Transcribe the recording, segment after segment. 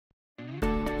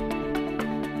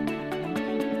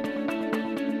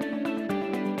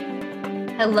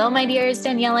Hello, my dears.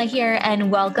 Daniela here,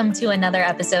 and welcome to another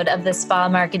episode of the Spa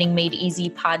Marketing Made Easy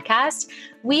podcast.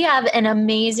 We have an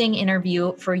amazing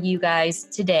interview for you guys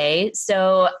today.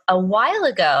 So a while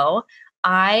ago,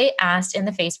 I asked in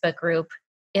the Facebook group,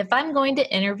 if I'm going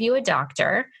to interview a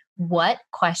doctor, what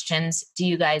questions do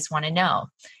you guys want to know?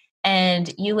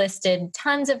 And you listed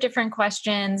tons of different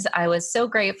questions. I was so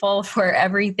grateful for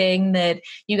everything that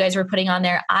you guys were putting on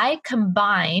there. I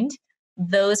combined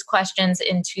those questions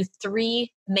into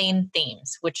three main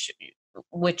themes, which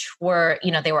were,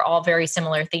 they were all very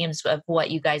similar themes of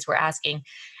what you guys were asking.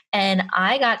 And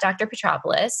I got Dr.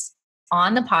 Petropoulos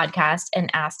on the podcast and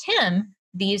asked him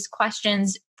these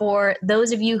questions for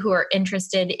those of you who are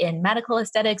interested in medical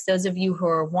aesthetics, those of you who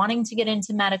are wanting to get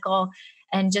into medical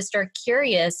and just are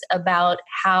curious about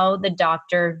how the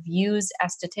doctor views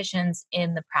estheticians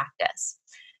in the practice.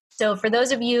 So for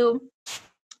those of you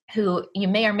who you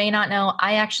may or may not know,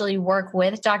 I actually work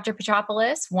with Dr.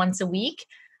 Petropoulos once a week.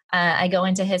 I go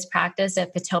into his practice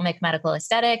at Potomac Medical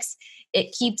Aesthetics.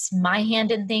 It keeps my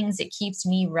hand in things. It keeps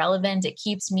me relevant. It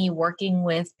keeps me working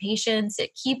with patients.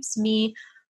 It keeps me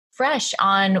fresh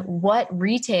on what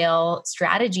retail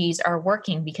strategies are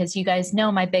working, because you guys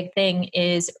know my big thing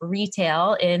is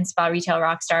retail. In Spa Retail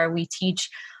Rockstar, we teach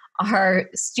our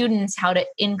students how to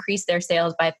increase their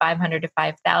sales by 500 to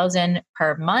 5,000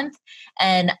 per month.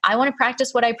 And I want to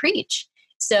practice what I preach.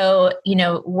 So,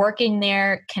 working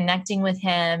there, connecting with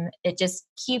him, it just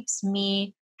keeps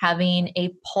me having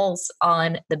a pulse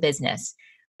on the business.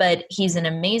 But he's an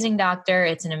amazing doctor.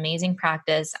 It's an amazing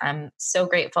practice. I'm so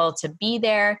grateful to be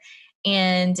there.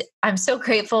 And I'm so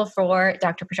grateful for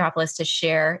Dr. Petropoulos to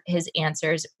share his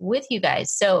answers with you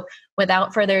guys. So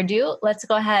without further ado, let's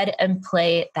go ahead and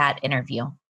play that interview.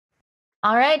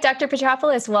 All right, Dr.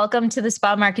 Petropoulos, welcome to the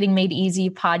Spa Marketing Made Easy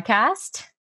podcast.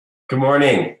 Good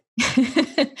morning.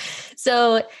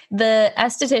 So the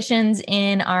estheticians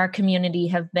in our community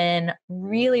have been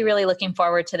really, really looking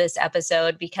forward to this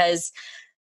episode, because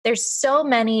there's so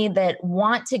many that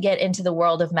want to get into the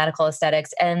world of medical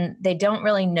aesthetics and they don't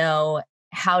really know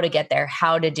how to get there,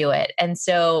 how to do it. And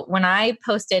so when I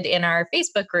posted in our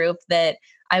Facebook group that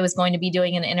I was going to be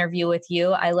doing an interview with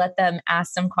you, I let them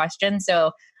ask some questions.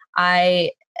 So I'm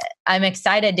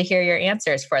excited to hear your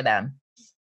answers for them.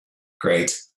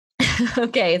 Great.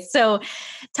 Okay. So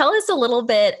tell us a little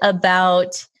bit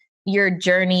about your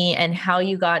journey and how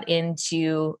you got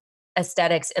into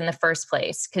aesthetics in the first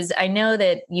place, because I know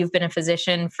that you've been a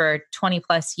physician for 20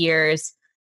 plus years.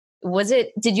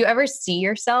 Did you ever see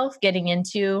yourself getting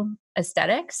into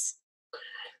aesthetics?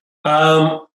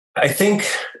 I think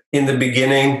in the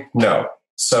beginning, no.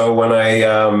 So when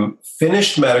I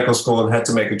finished medical school and had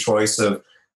to make a choice of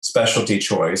specialty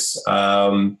choice,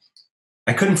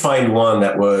 I couldn't find one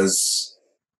that was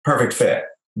perfect fit,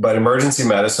 but emergency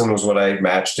medicine was what I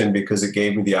matched in, because it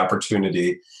gave me the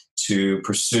opportunity to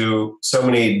pursue so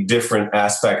many different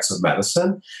aspects of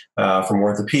medicine, from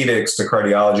orthopedics to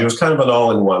cardiology. It was kind of an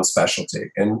all-in-one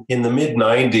specialty. And in the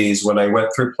mid-90s, when I went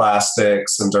through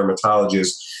plastics and dermatology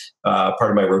as part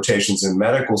of my rotations in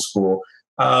medical school,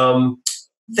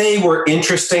 they were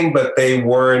interesting, but they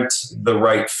weren't the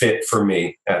right fit for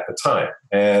me at the time.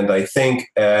 And I think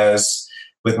as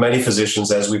with many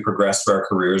physicians, as we progress through our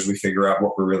careers, we figure out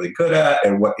what we're really good at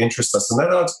and what interests us. And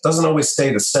that doesn't always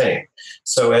stay the same.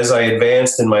 So as I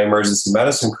advanced in my emergency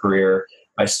medicine career,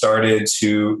 I started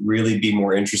to really be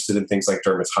more interested in things like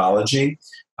dermatology.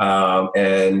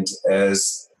 And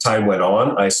as time went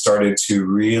on, I started to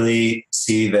really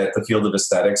see that the field of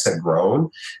aesthetics had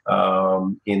grown.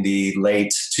 In the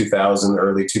late 2000,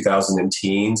 early 2000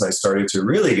 teens, I started to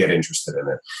really get interested in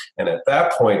it. And at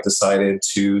that point, decided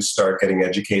to start getting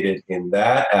educated in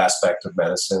that aspect of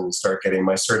medicine and start getting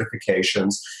my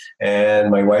certifications.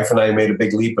 And my wife and I made a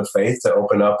big leap of faith to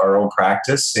open up our own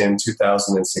practice in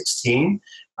 2016.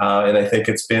 And I think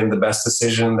it's been the best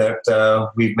decision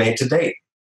that we've made to date.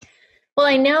 Well,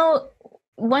 I know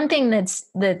one thing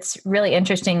that's really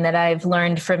interesting that I've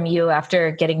learned from you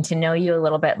after getting to know you a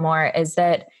little bit more is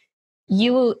that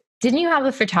didn't you have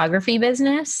a photography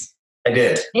business? I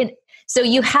did. So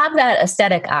you have that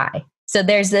aesthetic eye. So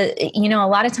there's a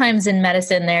lot of times in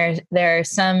medicine, there are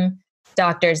some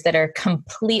doctors that are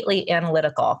completely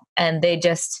analytical and they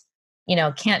just,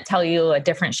 can't tell you a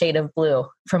different shade of blue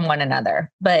from one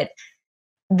another. But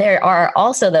there are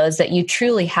also those that you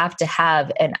truly have to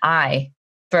have an eye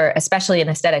for, especially in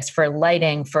aesthetics, for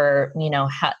lighting, for,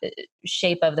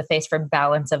 shape of the face, for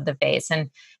balance of the face. And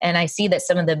I see that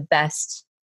some of the best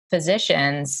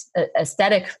physicians,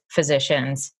 aesthetic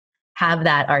physicians, have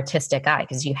that artistic eye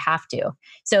because you have to.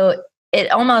 So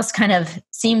it almost kind of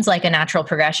seems like a natural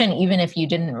progression, even if you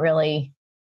didn't really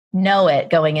know it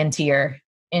going into your,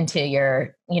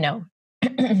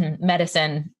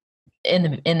 medicine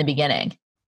in the beginning.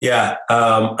 Yeah,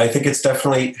 I think it's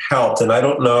definitely helped. And I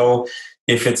don't know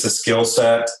if it's a skill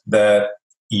set that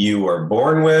you are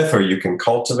born with or you can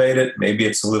cultivate it. Maybe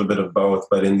it's a little bit of both.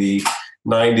 But in the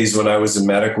 90s, when I was in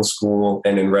medical school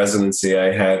and in residency,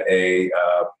 I had a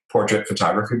portrait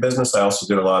photography business. I also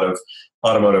did a lot of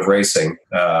automotive racing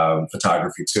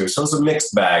photography too. So it's a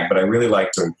mixed bag, but I really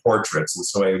like doing portraits. And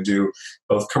so I would do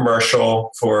both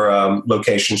commercial for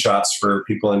location shots for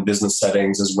people in business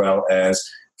settings as well as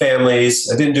families.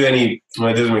 I did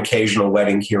an occasional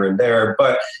wedding here and there,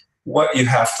 but what you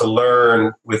have to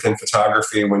learn within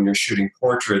photography when you're shooting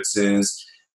portraits is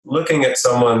looking at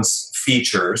someone's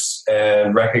features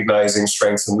and recognizing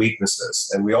strengths and weaknesses.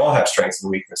 And we all have strengths and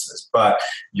weaknesses, but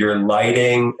your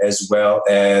lighting as well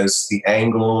as the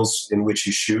angles in which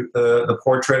you shoot the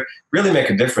portrait really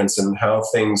make a difference in how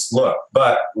things look.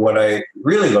 But what I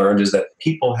really learned is that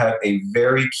people have a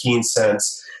very keen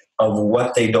sense of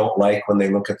what they don't like when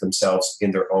they look at themselves in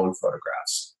their own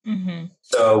photographs. Mm-hmm.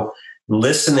 So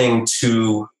listening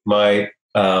to my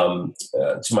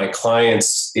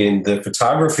clients in the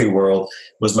photography world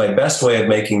was my best way of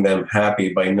making them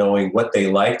happy by knowing what they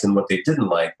liked and what they didn't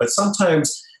like. But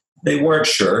sometimes they weren't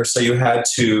sure, so you had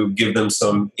to give them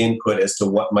some input as to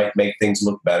what might make things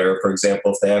look better. For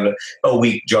example, if they have a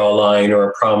weak jawline or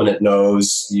a prominent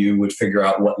nose, you would figure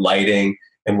out what lighting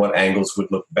and what angles would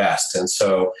look best. And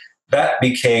so that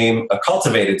became a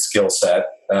cultivated skill set,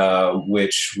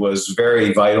 which was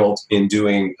very vital in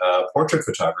doing portrait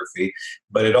photography,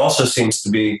 but it also seems to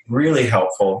be really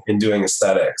helpful in doing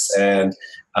aesthetics. And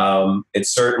it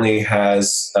certainly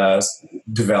has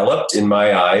developed in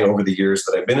my eye over the years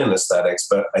that I've been in aesthetics,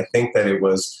 but I think that it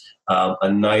was a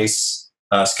nice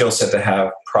skill set to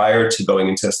have prior to going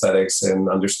into aesthetics and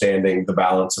understanding the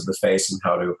balance of the face and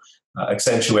how to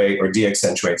accentuate or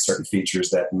de-accentuate certain features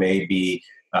that may be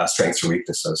strengths or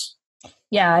weaknesses.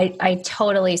 Yeah, I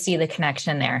totally see the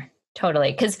connection there.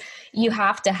 Totally. Because you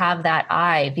have to have that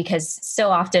eye, because so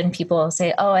often people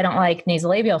say, oh, I don't like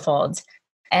nasolabial folds.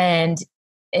 And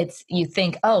you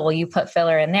think, oh, well, you put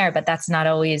filler in there, but that's not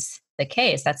always the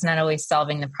case. That's not always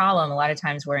solving the problem. A lot of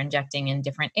times we're injecting in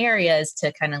different areas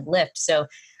to kind of lift. So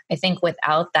I think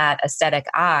without that aesthetic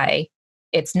eye,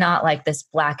 it's not like this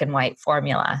black and white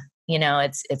formula.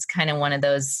 It's kind of one of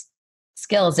those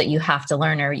skills that you have to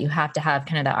learn, or you have to have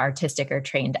kind of the artistic or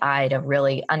trained eye to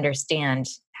really understand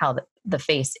how the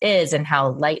face is and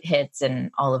how light hits and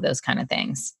all of those kind of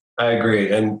things. I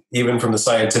agree. And even from the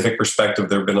scientific perspective,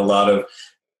 there have been a lot of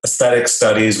aesthetic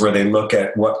studies where they look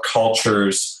at what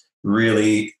cultures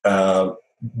really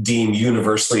deem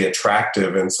universally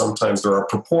attractive. And sometimes there are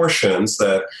proportions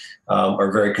that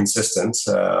are very consistent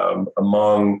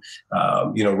among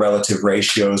relative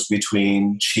ratios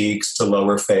between cheeks to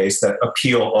lower face that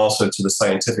appeal also to the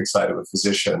scientific side of a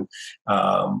physician.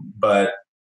 But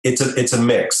it's a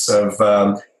mix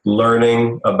of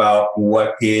learning about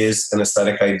what is an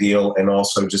aesthetic ideal and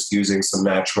also just using some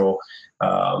natural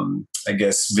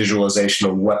visualization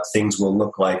of what things will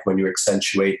look like when you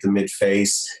accentuate the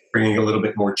mid-face, bringing a little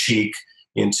bit more cheek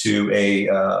into a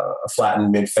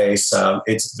flattened mid-face.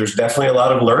 There's definitely a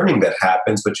lot of learning that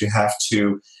happens, but you have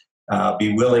to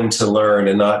be willing to learn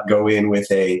and not go in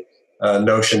with a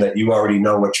notion that you already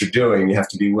know what you're doing. You have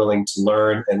to be willing to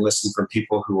learn and listen from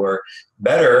people who are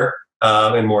better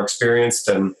and more experienced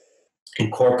and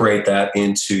incorporate that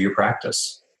into your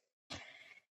practice.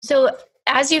 So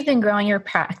as you've been growing your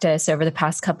practice over the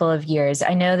past couple of years,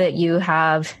 I know that you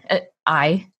have,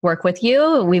 I work with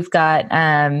you. We've got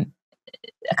a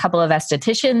couple of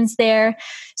aestheticians there.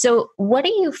 So what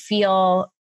do you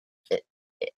feel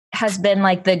has been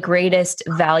like the greatest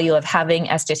value of having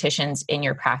aestheticians in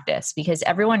your practice? Because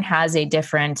everyone has a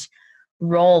different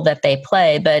role that they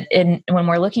play, but when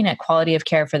we're looking at quality of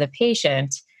care for the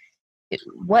patient,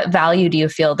 what value do you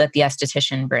feel that the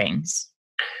esthetician brings?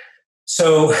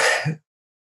 So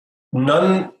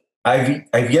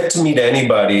I've yet to meet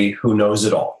anybody who knows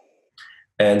it all.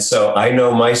 And so I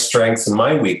know my strengths and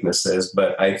my weaknesses,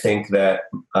 but I think that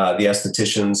the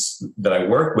estheticians that I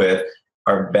work with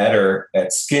are better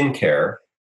at skincare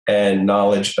and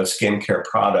knowledge of skincare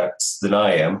products than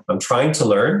I am. I'm trying to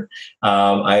learn.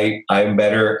 I'm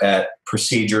better at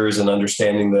procedures and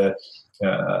understanding the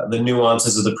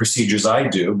nuances of the procedures I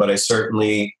do, but I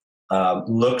certainly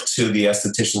look to the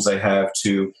estheticians I have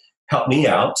to help me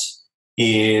out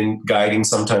in guiding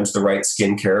sometimes the right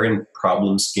skincare and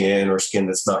problem skin or skin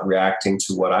that's not reacting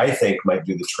to what I think might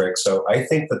do the trick. So I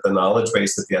think that the knowledge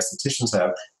base that the estheticians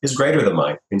have is greater than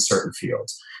mine in certain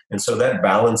fields. And so that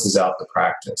balances out the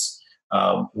practice.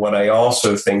 What I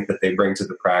also think that they bring to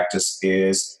the practice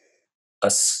is a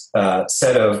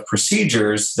set of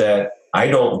procedures that I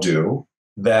don't do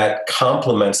that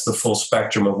complements the full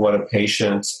spectrum of what a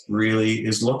patient really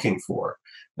is looking for.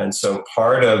 And so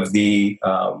part of the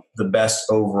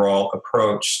best overall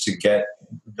approach to get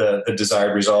the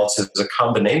desired results is a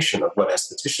combination of what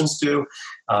estheticians do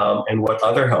and what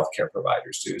other healthcare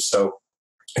providers do. So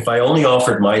if I only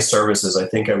offered my services, I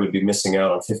think I would be missing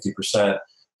out on 50%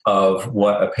 of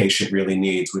what a patient really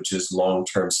needs, which is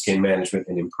long-term skin management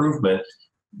and improvement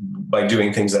by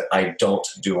doing things that I don't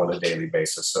do on a daily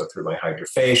basis. So through my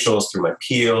hydrofacials, through my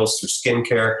peels, through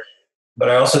skincare. But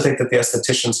I also think that the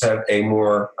estheticians have a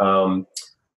more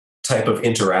type of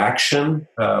interaction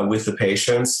with the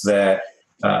patients that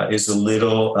is a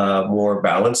little more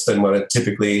balanced than what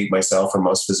typically myself or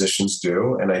most physicians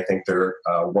do. And I think they're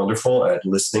wonderful at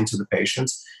listening to the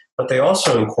patients. But they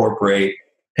also incorporate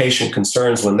patient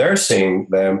concerns when they're seeing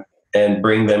them and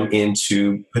bring them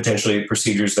into potentially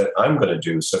procedures that I'm going to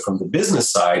do. So from the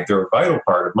business side, they're a vital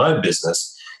part of my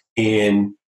business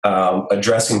in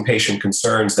addressing patient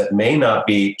concerns that may not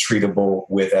be treatable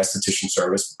with esthetician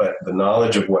service, but the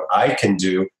knowledge of what I can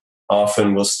do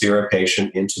often will steer a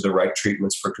patient into the right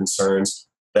treatments for concerns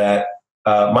that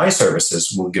my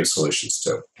services will give solutions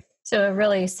to. So a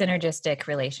really synergistic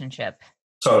relationship.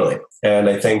 Totally. And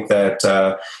I think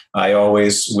that I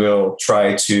always will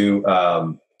try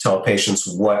to tell patients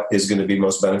what is going to be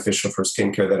most beneficial for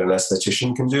skincare that an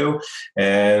esthetician can do.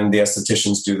 And the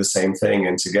estheticians do the same thing.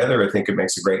 And together, I think it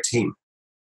makes a great team.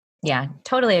 Yeah,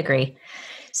 totally agree.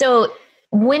 So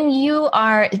when you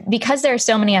are, because there are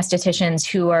so many estheticians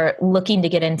who are looking to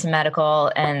get into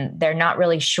medical and they're not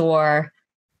really sure,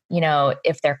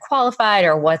 if they're qualified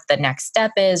or what the next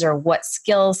step is or what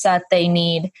skill set they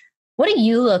need, what do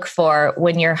you look for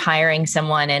when you're hiring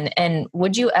someone? And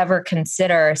would you ever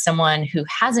consider someone who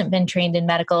hasn't been trained in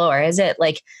medical, or is it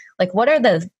like what are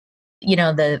the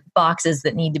boxes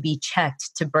that need to be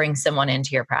checked to bring someone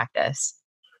into your practice?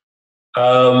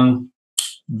 That's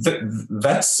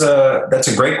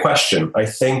a great question. I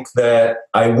think that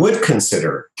I would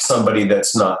consider somebody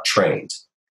that's not trained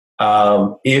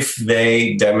if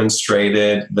they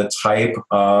demonstrated the type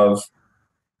of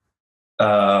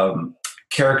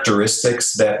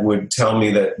characteristics that would tell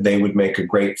me that they would make a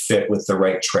great fit with the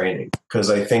right training. Because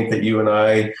I think that you and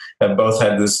I have both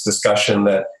had this discussion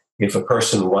that if a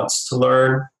person wants to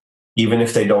learn, even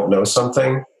if they don't know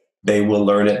something, they will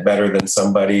learn it better than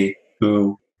somebody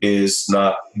who is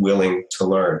not willing to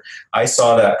learn. I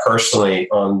saw that personally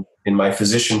in my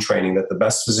physician training, that the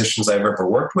best physicians I've ever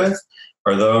worked with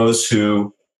are those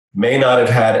who may not have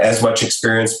had as much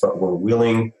experience, but were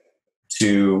willing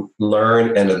to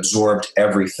learn and absorbed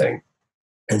everything.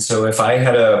 And so if I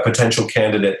had a potential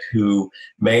candidate who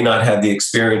may not have the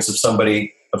experience of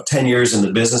somebody of 10 years in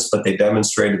the business, but they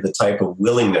demonstrated the type of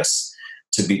willingness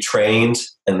to be trained,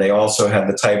 and they also had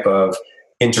the type of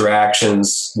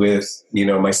interactions with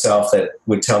myself that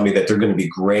would tell me that they're going to be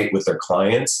great with their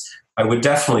clients, I would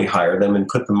definitely hire them and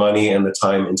put the money and the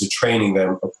time into training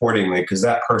them accordingly, because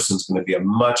that person's going to be a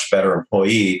much better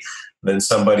employee than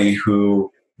somebody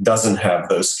who doesn't have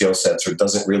those skill sets or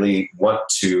doesn't really want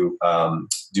to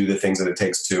do the things that it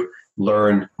takes to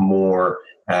learn more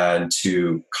and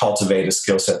to cultivate a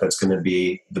skill set that's going to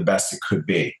be the best it could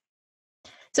be.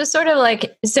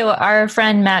 So our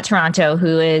friend Matt Toronto,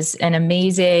 who is an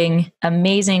amazing,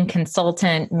 amazing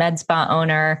consultant, med spa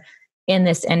owner in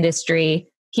this industry,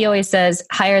 he always says,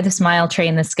 hire the smile,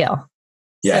 train the skill.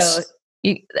 Yes.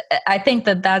 So I think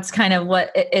that that's kind of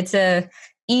it's a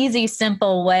easy,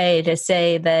 simple way to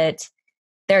say that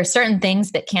there are certain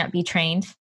things that can't be trained.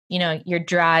 Your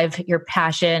drive, your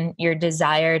passion, your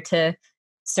desire to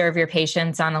serve your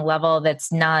patients on a level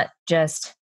that's not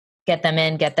just get them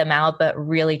in, get them out, but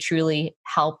really, truly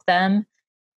help them.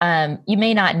 You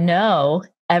may not know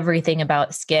everything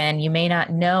about skin. You may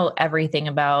not know everything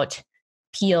about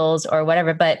peels or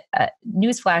whatever, but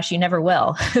newsflash, you never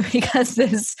will, because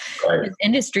this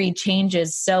industry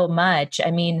changes so much.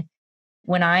 I mean,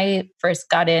 when I first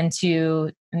got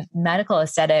into medical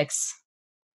aesthetics,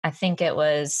 I think it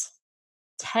was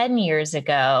 10 years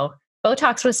ago,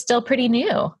 Botox was still pretty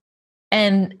new.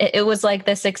 And it was like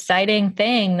this exciting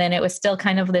thing. Then it was still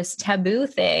kind of this taboo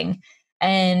thing.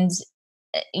 And,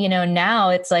 now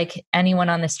it's like anyone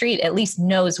on the street at least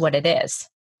knows what it is,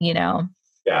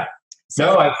 Yeah. So,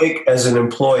 no, I think as an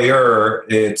employer,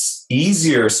 it's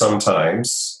easier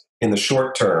sometimes in the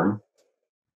short term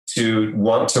to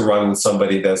want to run with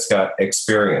somebody that's got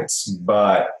experience,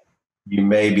 but you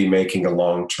may be making a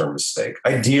long-term mistake.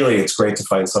 Ideally, it's great to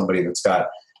find somebody that's got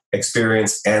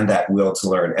experience and that will to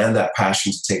learn and that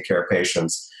passion to take care of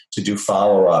patients, to do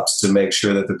follow-ups, to make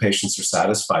sure that the patients are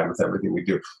satisfied with everything we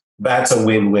do. That's a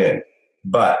win-win.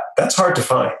 But that's hard to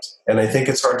find. And I think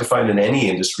it's hard to find in any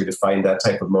industry, to find that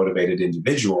type of motivated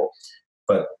individual.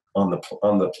 But on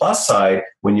the plus side,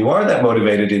 when you are that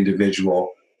motivated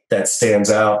individual that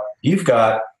stands out, you've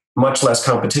got much less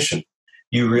competition.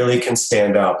 You really can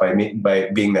stand out by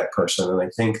being that person. And I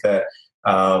think that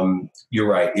you're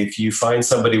right. If you find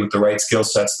somebody with the right skill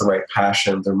sets, the right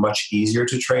passion, they're much easier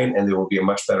to train, and they will be a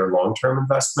much better long-term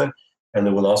investment. And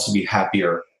they will also be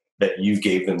happier that you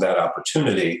gave them that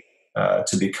opportunity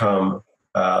to become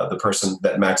the person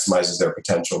that maximizes their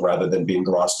potential, rather than being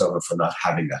glossed over for not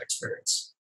having that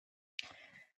experience.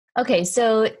 Okay,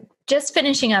 so just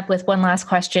finishing up with one last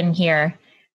question here.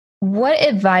 What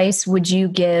advice would you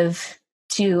give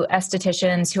to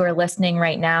estheticians who are listening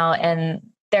right now and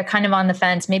they're kind of on the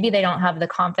fence? Maybe they don't have the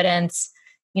confidence,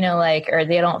 or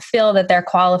they don't feel that they're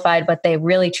qualified, but they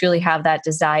really truly have that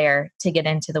desire to get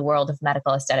into the world of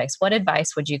medical aesthetics. What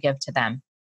advice would you give to them?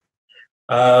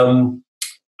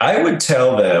 I would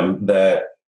tell them that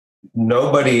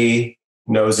nobody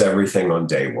knows everything on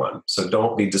day one. So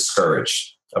don't be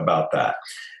discouraged about that.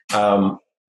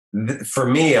 For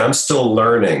me, I'm still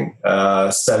learning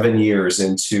 7 years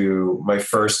into my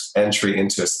first entry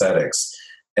into aesthetics.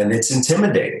 And it's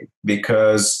intimidating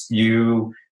because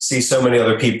you see so many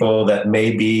other people that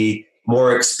may be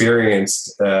more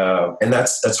experienced. And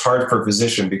that's hard for a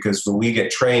physician, because when we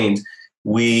get trained,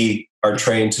 we are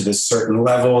trained to this certain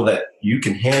level that you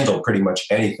can handle pretty much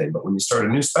anything. But when you start a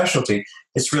new specialty,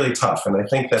 it's really tough. And I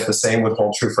think that the same would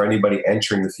hold true for anybody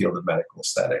entering the field of medical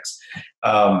aesthetics.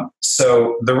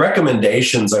 So the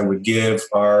recommendations I would give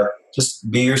are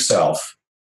just be yourself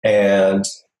and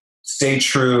stay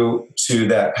true to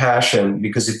that passion.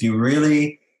 Because if you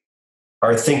really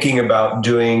are thinking about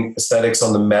doing aesthetics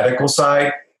on the medical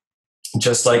side,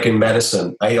 just like in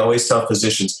medicine, I always tell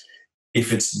physicians,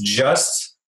 if it's just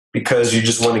because you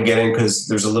just want to get in because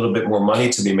there's a little bit more money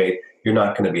to be made, you're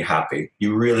not going to be happy.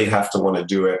 You really have to want to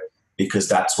do it because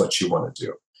that's what you want to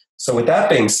do. So with that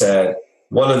being said,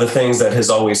 one of the things that has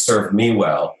always served me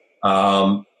well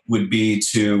would be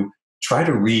to try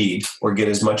to read or get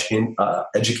as much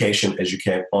education as you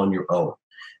can on your own.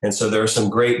 And so there are some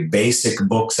great basic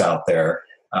books out there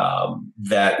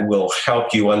that will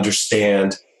help you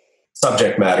understand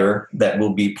subject matter that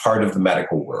will be part of the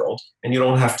medical world. And you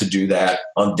don't have to do that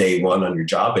on day one on your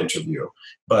job interview.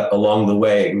 But along the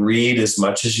way, read as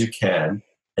much as you can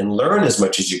and learn as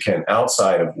much as you can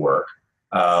outside of work,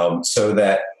 so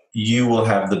that you will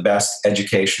have the best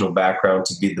educational background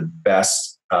to be the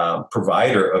best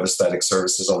provider of aesthetic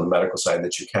services on the medical side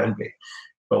that you can be.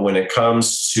 But when it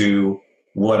comes to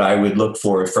what I would look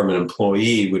for from an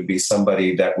employee, would be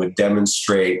somebody that would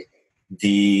demonstrate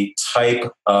the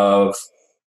type of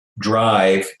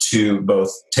drive to both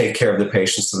take care of the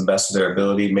patients to the best of their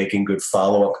ability, making good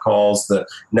follow-up calls the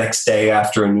next day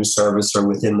after a new service or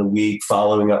within the week,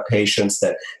 following up patients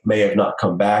that may have not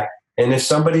come back. And if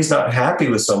somebody's not happy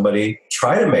with somebody,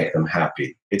 try to make them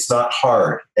happy. It's not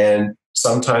hard. And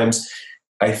sometimes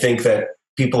I think that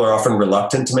people are often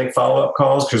reluctant to make follow-up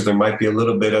calls because there might be a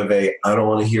little bit of I don't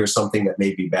want to hear something that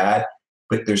may be bad.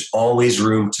 But there's always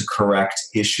room to correct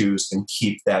issues and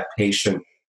keep that patient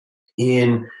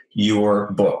in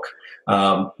your book.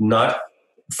 Not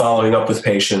following up with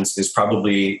patients is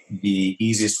probably the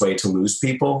easiest way to lose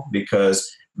people, because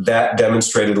that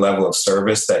demonstrated level of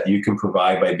service that you can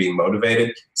provide by being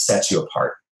motivated sets you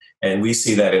apart. And we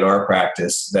see that in our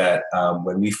practice, that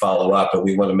when we follow up and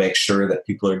we want to make sure that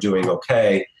people are doing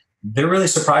okay, they're really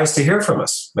surprised to hear from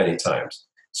us many times.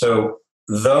 So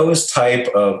those type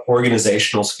of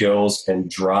organizational skills and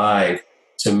drive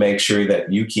to make sure that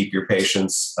you keep your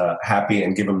patients happy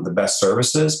and give them the best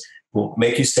services will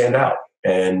make you stand out.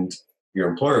 And your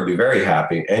employer will be very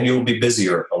happy, and you'll be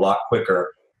busier a lot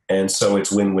quicker. And so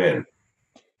it's win-win.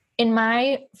 In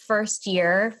my first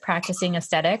year practicing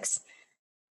aesthetics,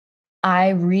 I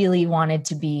really wanted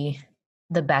to be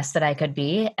the best that I could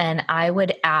be. And I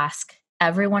would ask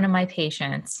every one of my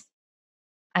patients,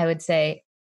 I would say,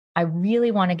 I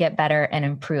really want to get better and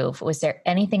improve. Was there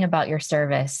anything about your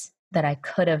service that I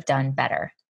could have done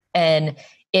better? And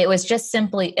it was just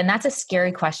simply, and that's a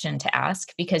scary question to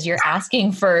ask, because you're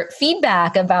asking for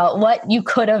feedback about what you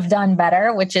could have done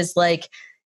better, which is like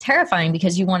terrifying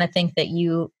because you want to think that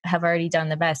you have already done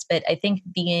the best. But I think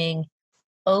being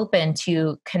open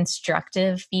to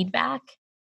constructive feedback,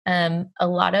 a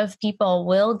lot of people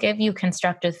will give you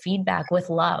constructive feedback with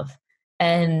love,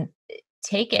 and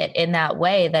take it in that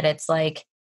way that it's like,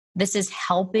 this is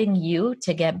helping you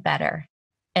to get better.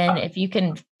 And if you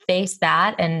can base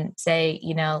that and say,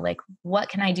 like, what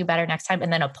can I do better next time?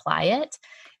 And then apply it,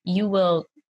 you will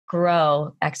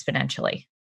grow exponentially.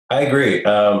 I agree.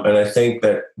 And I think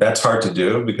that that's hard to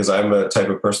do because I'm a type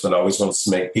of person that always wants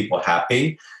to make people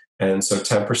happy. And so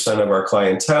 10% of our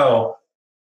clientele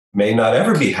may not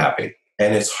ever be happy.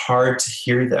 And it's hard to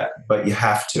hear that, but you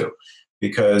have to,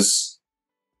 because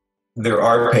there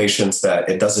are patients that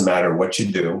it doesn't matter what you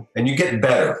do, and you get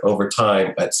better over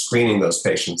time at screening those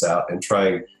patients out and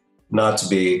trying not to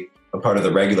be a part of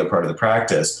the regular part of the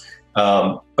practice.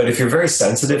 But if you're very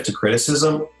sensitive to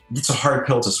criticism, it's a hard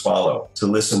pill to swallow, to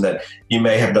listen that you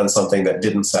may have done something that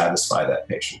didn't satisfy that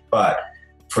patient. But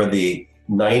for the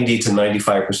 90 to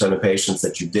 95% of patients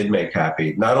that you did make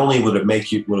happy, not only will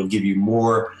it give you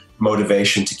more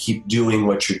motivation to keep doing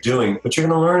what you're doing, but you're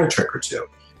going to learn a trick or two.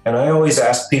 And I always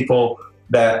ask people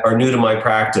that are new to my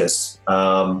practice,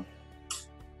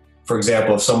 for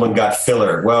example, if someone got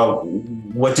filler, well,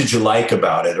 what did you like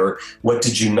about it? Or what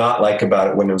did you not like about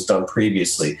it when it was done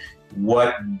previously?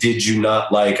 What did you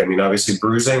not like? I mean, obviously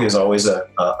bruising is always a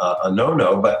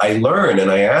no-no, but I learn and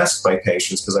I ask my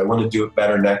patients because I want to do it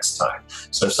better next time.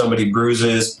 So if somebody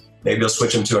bruises, maybe I'll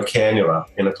switch them to a cannula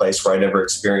in a place where I never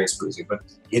experienced bruising. But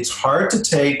it's hard to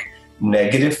take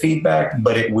negative feedback,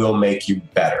 but it will make you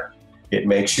better. It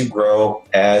makes you grow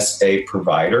as a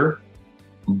provider.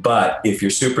 But if you're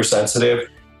super sensitive,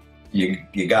 you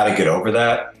got to get over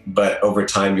that. But over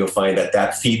time, you'll find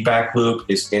that feedback loop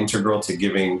is integral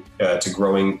to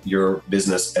growing your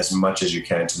business as much as you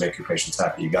can to make your patients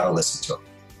happy. You got to listen to them.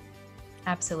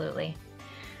 Absolutely.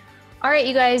 All right,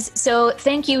 you guys. So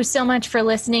thank you so much for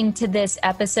listening to this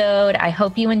episode. I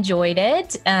hope you enjoyed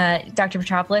it. Dr.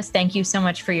 Petropoulos, thank you so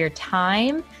much for your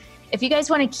time. If you guys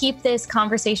want to keep this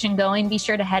conversation going, be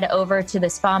sure to head over to the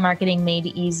Spa Marketing Made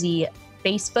Easy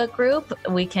Facebook group.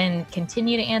 We can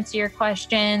continue to answer your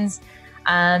questions.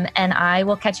 And I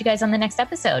will catch you guys on the next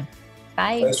episode.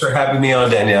 Bye. Thanks for having me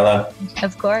on, Daniela.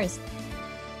 Of course.